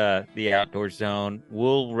the Outdoor Zone.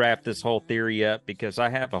 We'll wrap this whole theory up because I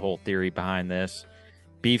have a whole theory behind this.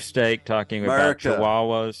 Beefsteak talking America. about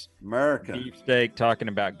chihuahuas. America. Beefsteak talking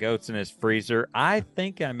about goats in his freezer. I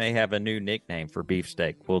think I may have a new nickname for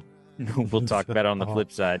Beefsteak. We'll talk about it on the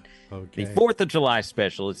flip side. Okay. The 4th of July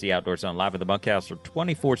special is the Outdoor Zone live at the bunkhouse for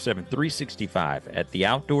 24/7, 365 at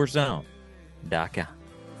theoutdoorzone.com.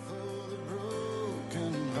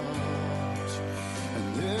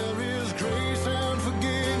 And there is grace and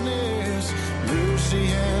forgiveness, mercy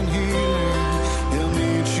and healing. He'll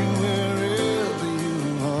meet you wherever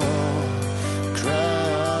you are.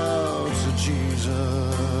 Cry out to Jesus.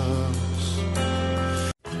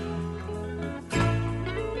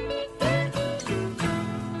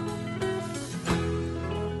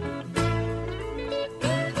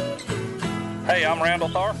 Hey, I'm Randall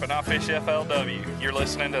Tharp and I fish FLW. You're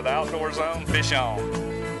listening to the Outdoor Zone. Fish on.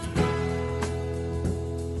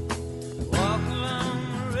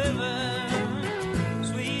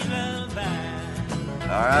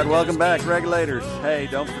 All right, welcome back, regulators. Hey,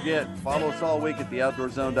 don't forget, follow us all week at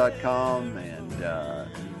theoutdoorzone.com, and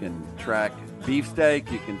you can track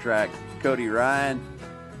Beefsteak, you can track Cody Ryan,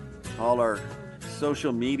 all our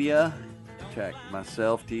social media, check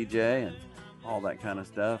myself, TJ, and all that kind of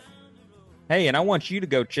stuff. Hey, and I want you to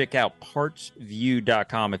go check out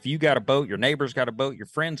partsview.com. If you got a boat, your neighbor's got a boat, your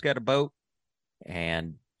friend's got a boat,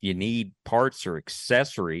 and you need parts or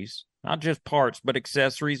accessories, not just parts, but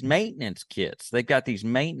accessories, maintenance kits. They've got these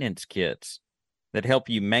maintenance kits that help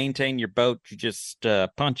you maintain your boat. You just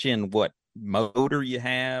punch in what motor you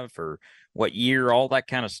have or what year, all that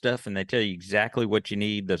kind of stuff, and they tell you exactly what you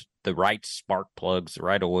need, the right spark plugs, the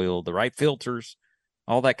right oil, the right filters.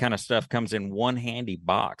 All that kind of stuff comes in one handy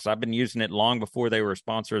box. I've been using it long before they were a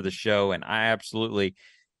sponsor of the show, and I absolutely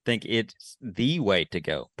think it's the way to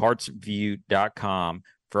go. Partsview.com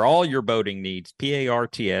for all your boating needs.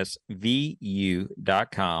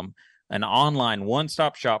 PARTSVU.com, an online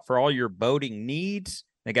one-stop shop for all your boating needs.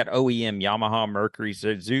 They got OEM, Yamaha, Mercury,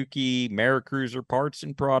 Suzuki, Maricruiser parts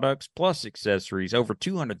and products, plus accessories. Over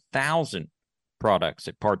 200,000 products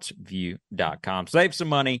at partsview.com. Save some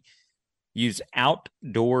money. Use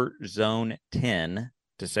Outdoor Zone 10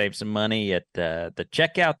 to save some money at the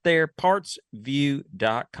checkout there.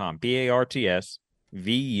 Partsview.com.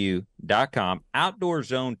 PARTSVU.com. Outdoor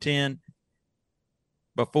Zone 10.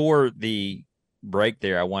 Before the break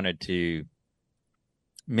there, I wanted to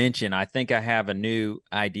mention, I think I have a new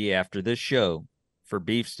idea after this show for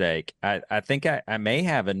Beefsteak. I think I may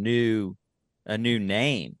have a new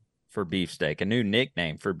name for Beefsteak, a new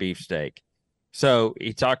nickname for Beefsteak. So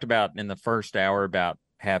he talked about in the first hour about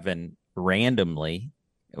having randomly,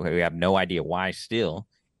 we have no idea why still,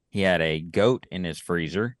 he had a goat in his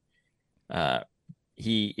freezer.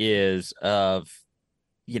 He is of,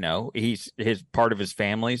 he's part of his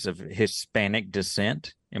family's of Hispanic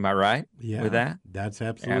descent. Am I right with that? That's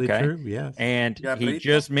absolutely true. Yes. And he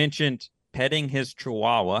just mentioned petting his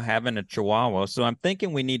chihuahua, having a chihuahua. So I'm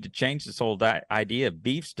thinking we need to change this whole idea of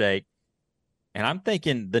Beefsteak. And I'm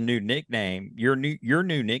thinking the new nickname, your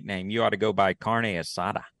new nickname, you ought to go by Carne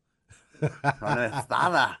Asada. Carne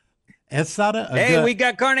Asada. Asada? Hey, we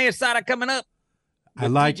got Carne Asada coming up. I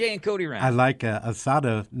like TJ and Cody Ryan. I like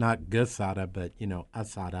asada, not gusada, but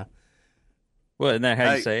asada. Well, isn't that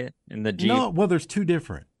how you say it in the Jeep? No, well, there's two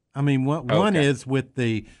different. I mean, one is with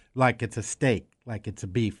the it's a steak, like it's a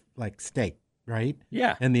beef, like steak, right?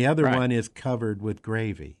 Yeah. And the other one is covered with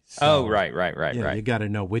gravy. So, right. You got to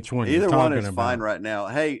know which one. Either you're one talking is about. fine right now.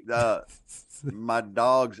 Hey, my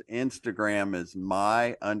dog's Instagram is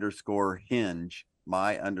my_hinge.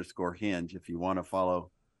 My_hinge. If you want to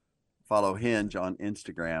follow Hinge on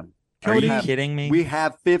Instagram. Are you kidding me? We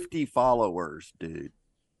have 50 followers, dude.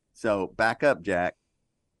 So back up, Jack.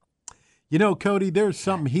 Cody, there's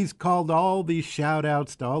something. He's called all these shout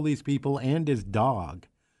outs to all these people and his dog.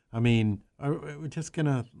 I mean, we're just going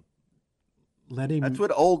to let him. That's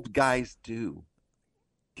what old guys do.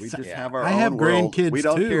 We just have our own I have world. grandkids We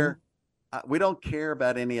don't too. care. We don't care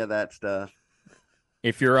about any of that stuff.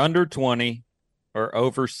 If you're under 20 or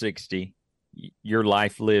over 60, your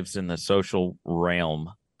life lives in the social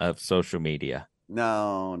realm of social media.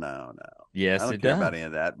 No. Yes, I don't it care does. about any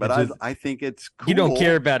of that, but I think it's cool. You don't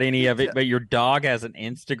care about any of it, but your dog has an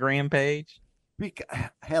Instagram page?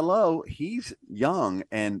 Hello, he's young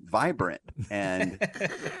and vibrant, and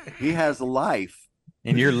he has life.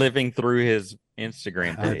 And you're living through his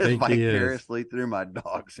Instagram I page. think he is. Vicariously through my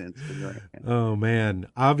dog's Instagram. Oh, man.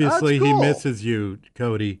 Obviously, That's he cool. misses you,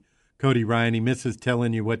 Cody Ryan. He misses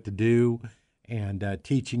telling you what to do and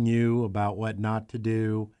teaching you about what not to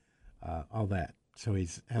do, all that. So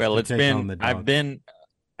he's I've been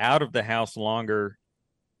out of the house longer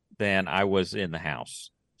than I was in the house.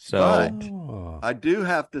 So But I do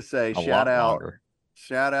have to say, shout out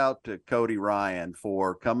to Cody Ryan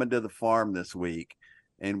for coming to the farm this week.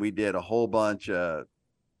 And we did a whole bunch of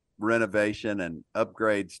renovation and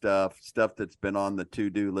upgrade stuff that's been on the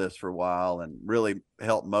to-do list for a while and really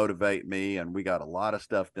helped motivate me. And we got a lot of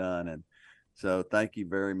stuff done. And so thank you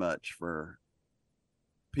very much for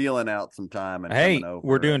peeling out some time and coming over.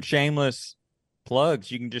 We're doing shameless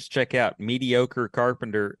plugs. You can just check out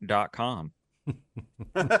mediocrecarpenter.com.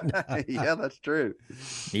 Yeah, that's true.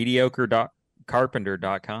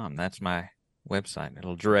 Mediocrecarpenter.com. That's my website.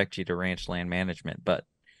 It'll direct you to ranch land management, but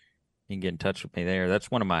you can get in touch with me there.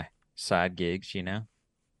 That's one of my side gigs,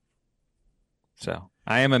 So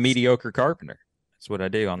I am a mediocre carpenter. That's what I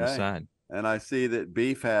do on the side. And I see that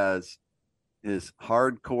Beef has his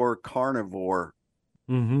hardcore carnivore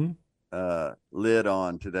lid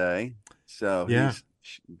on today. So he's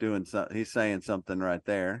doing something. He's saying something right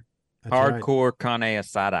there. That's hardcore carne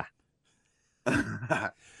asada.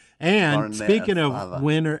 And speaking of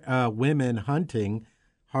women hunting,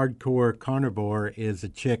 hardcore carnivore is a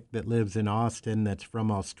chick that lives in Austin that's from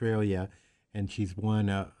Australia, and she's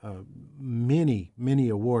won many, many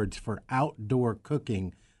awards for outdoor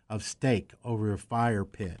cooking of steak over a fire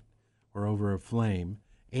pit or over a flame.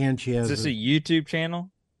 And she has. Is this a YouTube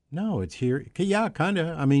channel? No, it's here. Yeah, kind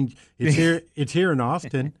of. I mean, it's here. It's here in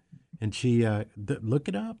Austin, and she look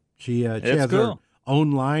it up. She has her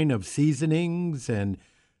own line of seasonings and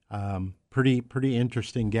pretty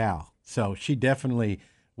interesting gal. So she definitely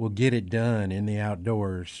will get it done in the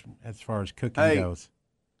outdoors as far as cooking goes.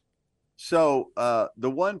 So the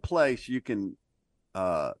one place you can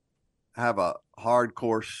have a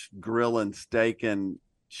hardcore grilling, steaking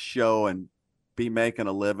show and be making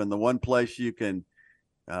a living, the one place you can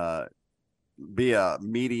be a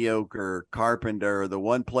mediocre carpenter, the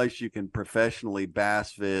one place you can professionally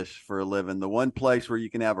bass fish for a living, the one place where you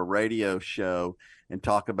can have a radio show and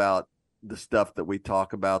talk about the stuff that we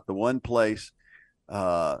talk about, the one place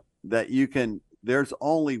that you can, there's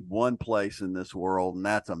only one place in this world, and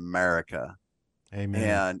that's America. Amen.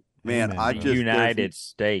 And man, the United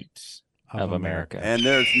States of America. And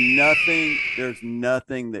there's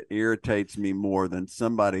nothing that irritates me more than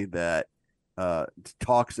somebody that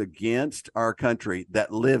talks against our country,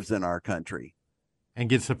 that lives in our country and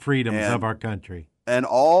gets the freedoms of our country and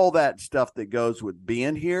all that stuff that goes with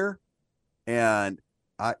being here. And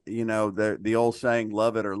the old saying,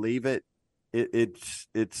 love it or leave it. It's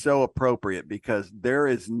so appropriate because there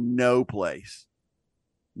is no place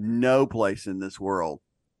in this world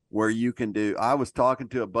where you can do. I was talking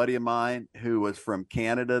to a buddy of mine who was from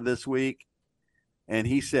Canada this week, and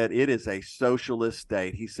he said it is a socialist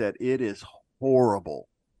state. He said it is horrible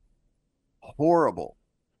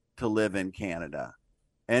to live in Canada.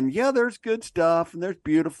 And yeah, there's good stuff and there's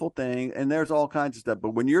beautiful things and there's all kinds of stuff.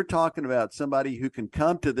 But when you're talking about somebody who can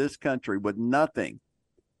come to this country with nothing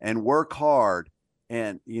and work hard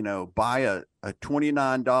and, buy a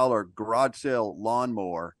 $29 garage sale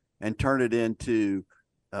lawnmower and turn it into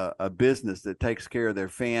a business that takes care of their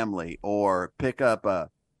family, or pick up a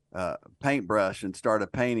paintbrush and start a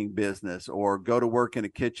painting business, or go to work in a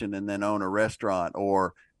kitchen and then own a restaurant,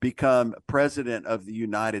 or become president of the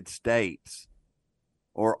United States,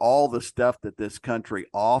 or all the stuff that this country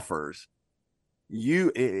offers.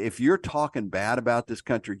 If you're talking bad about this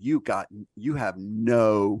country, you have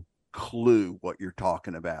no clue what you're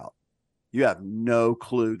talking about. You have no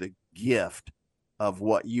clue the gift of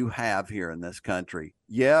what you have here in this country.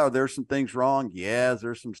 Yeah, there's some things wrong. Yeah,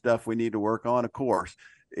 there's some stuff we need to work on, of course.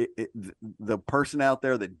 The person out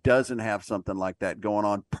there that doesn't have something like that going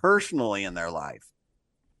on personally in their life,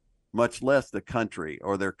 much less the country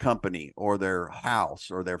or their company or their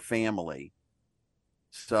house or their family.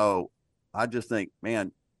 So I just think,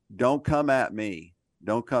 man, don't come at me.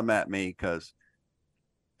 Don't come at me, because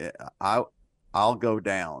I'll go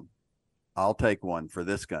down. I'll take one for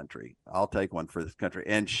this country.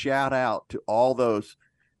 And shout out to all those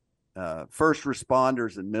first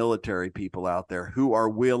responders and military people out there who are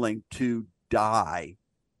willing to die,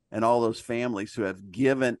 and all those families who have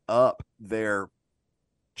given up their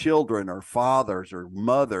children or fathers or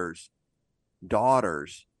mothers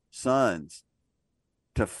daughters, sons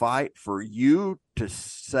to fight for you to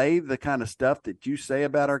say the kind of stuff that you say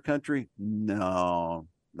about our country? No,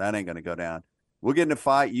 that ain't going to go down. We'll get in a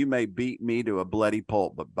fight. You may beat me to a bloody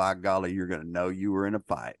pulp, but by golly, you're going to know you were in a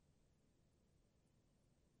fight.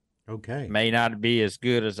 Okay. May not be as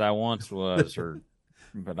good as I once was,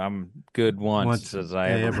 but I'm good once as I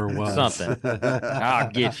ever was. Something. I'll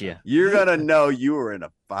get you. You're going to know you were in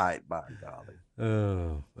a fight, by golly.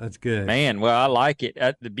 Oh, that's good. Man, well, I like it.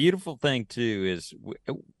 The beautiful thing, too, is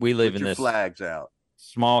we live in this flags out.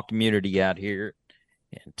 Small community out here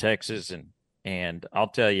in Texas, and I'll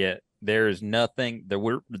tell you, there is nothing.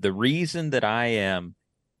 The reason that I'm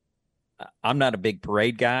not a big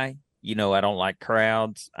parade guy. You know, I don't like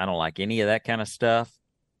crowds. I don't like any of that kind of stuff.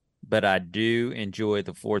 But I do enjoy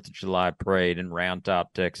the 4th of July parade in Round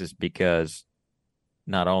Top, Texas, because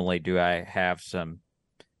not only do I have some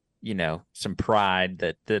pride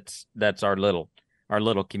that's our little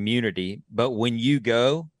community, but when you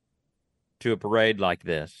go to a parade like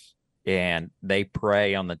this and they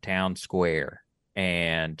pray on the town square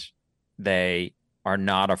and they are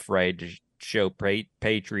not afraid to show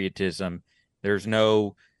patriotism, there's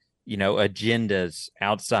no agendas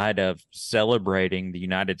outside of celebrating the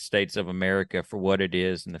United States of America for what it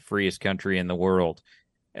is and the freest country in the world.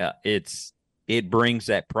 It brings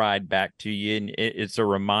that pride back to you, and it's a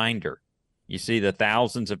reminder. You see the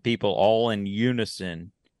thousands of people all in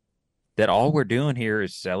unison that all we're doing here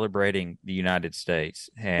is celebrating the United States.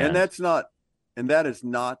 And that is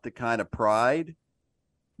not the kind of pride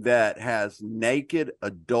that has naked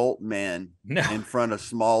adult men in front of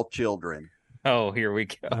small children. Oh, here we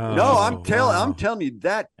go. No, I'm telling you,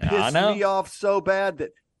 that pissed me off so bad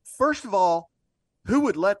that, first of all, who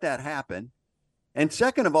would let that happen? And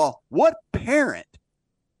second of all, what parent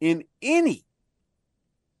in any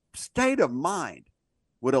state of mind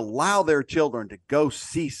would allow their children to go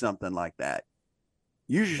see something like that?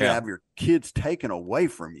 You should have your kids taken away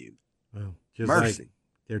from you. Well, just mercy. Like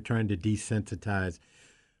they're trying to desensitize.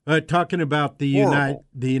 Talking about the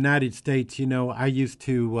United States, I used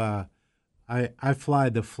to I fly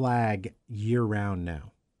the flag year round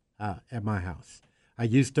now at my house. I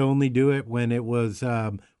used to only do it when it was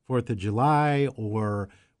 4th of July or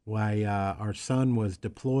why our son was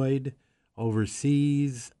deployed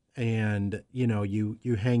overseas, and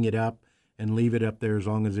you hang it up and leave it up there as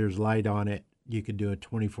long as there's light on it. You could do it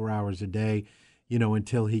 24 hours a day,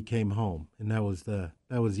 until he came home, and that was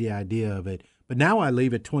the idea of it. But now I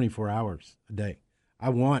leave it 24 hours a day. I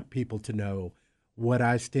want people to know what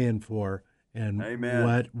I stand for and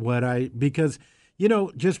Amen. because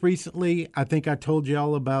just recently I think I told you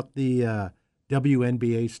all about the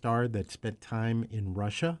WNBA star that spent time in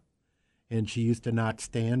Russia, and she used to not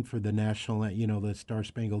stand for the national, the Star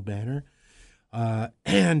Spangled Banner,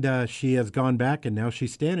 and she has gone back and now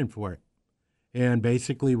she's standing for it. And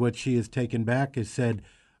basically what she has taken back is said,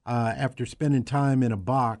 after spending time in a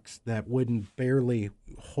box that wouldn't barely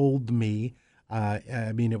hold me,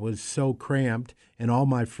 it was so cramped and all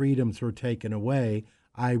my freedoms were taken away,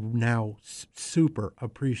 I now super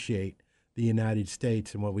appreciate the United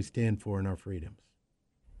States and what we stand for in our freedoms.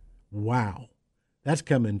 Wow. That's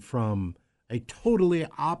coming from a totally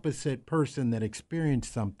opposite person that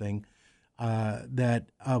experienced something that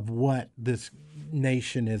of what this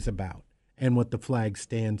nation is about and what the flag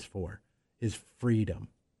stands for is freedom.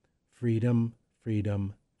 Freedom,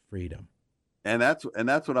 freedom, freedom. And that's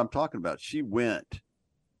what I'm talking about. She went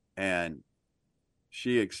and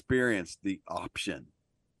she experienced the option.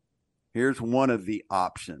 Here's one of the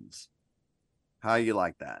options. How you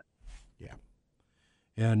like that? Yeah.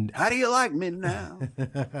 And how do you like me now?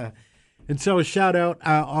 And so a shout out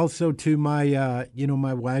also to my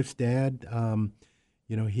my wife's dad.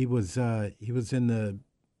 He was in the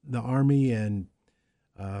Army and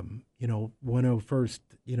 101st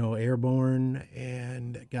Airborne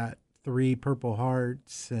and got 3 Purple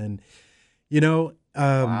Hearts and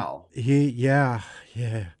wow. He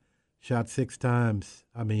shot 6 times.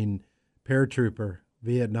 Paratrooper,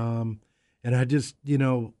 Vietnam, and I just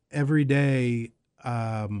every day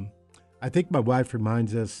I think my wife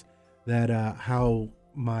reminds us that how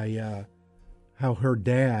her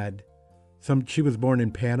dad, she was born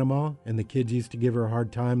in Panama, and the kids used to give her a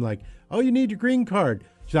hard time, like, oh, you need your green card.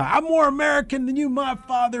 She's like, I'm more American than you. My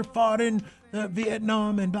father fought in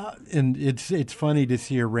Vietnam, and it's funny to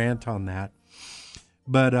see her rant on that.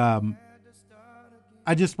 But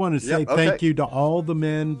I just want to say thank you to all the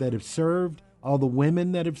men that have served, all the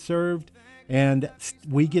women that have served, and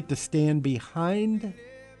we get to stand behind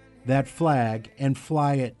that flag and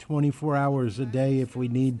fly it 24 hours a day if we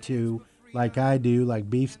need to, like I do, like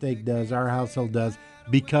Beefsteak does, our household does,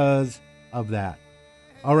 because of that.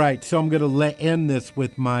 All right, so I'm going to end this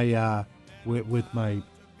with my with my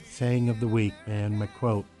saying of the week, man, my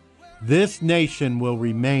quote. This nation will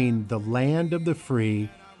remain the land of the free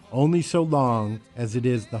only so long as it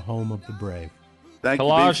is the home of the brave.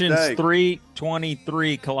 Colossians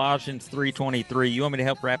 3:23. Colossians 3:23. You want me to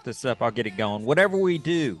help wrap this up? I'll get it going. Whatever we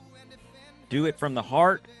do, do it from the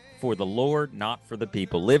heart for the Lord, not for the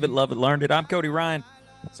people. Live it, love it, learn it. I'm Cody Ryan.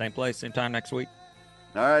 Same place, same time next week.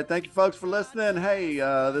 All right. Thank you, folks, for listening. Hey,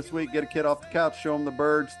 this week, get a kid off the couch, show them the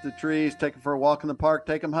birds, the trees, take them for a walk in the park,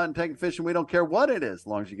 take them hunting, take them fishing. We don't care what it is, as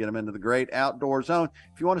long as you get them into the great outdoor zone.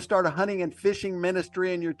 If you want to start a hunting and fishing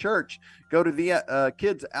ministry in your church, go to the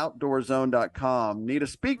kidsoutdoorzone.com. Need a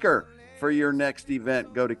speaker for your next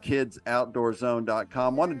event? Go to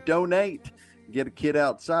kidsoutdoorzone.com. Want to donate? Get a kid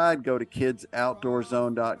outside, go to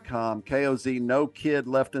kidsoutdoorzone.com. KOZ, no kid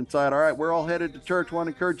left inside. All right, we're all headed to church. Want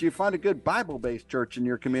to encourage you to find a good Bible-based church in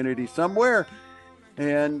your community somewhere.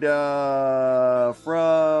 And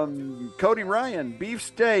from Cody Ryan,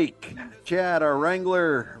 Beefsteak, Chad, our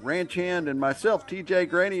Wrangler, Ranch Hand, and myself, TJ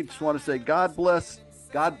Graney, just want to say God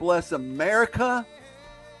bless America.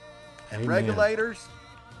 And regulators,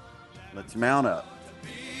 let's mount up.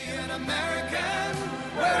 An American,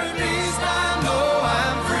 where at least I know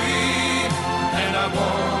I'm free, and I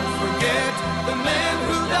won't forget the man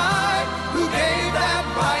who died, who gave that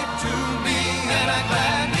right to me, and I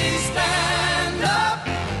gladly stand up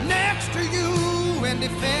next to you and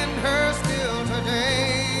defend her still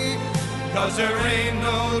today, 'cause there ain't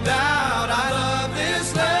no doubt I love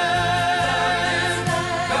this land.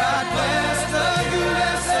 God bless the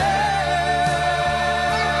USA.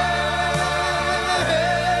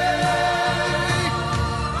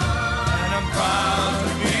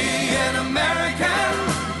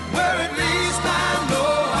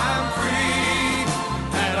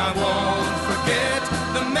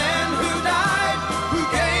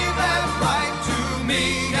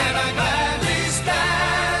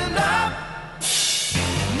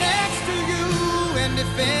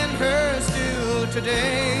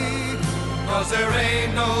 Today, 'cause there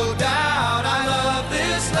ain't no doubt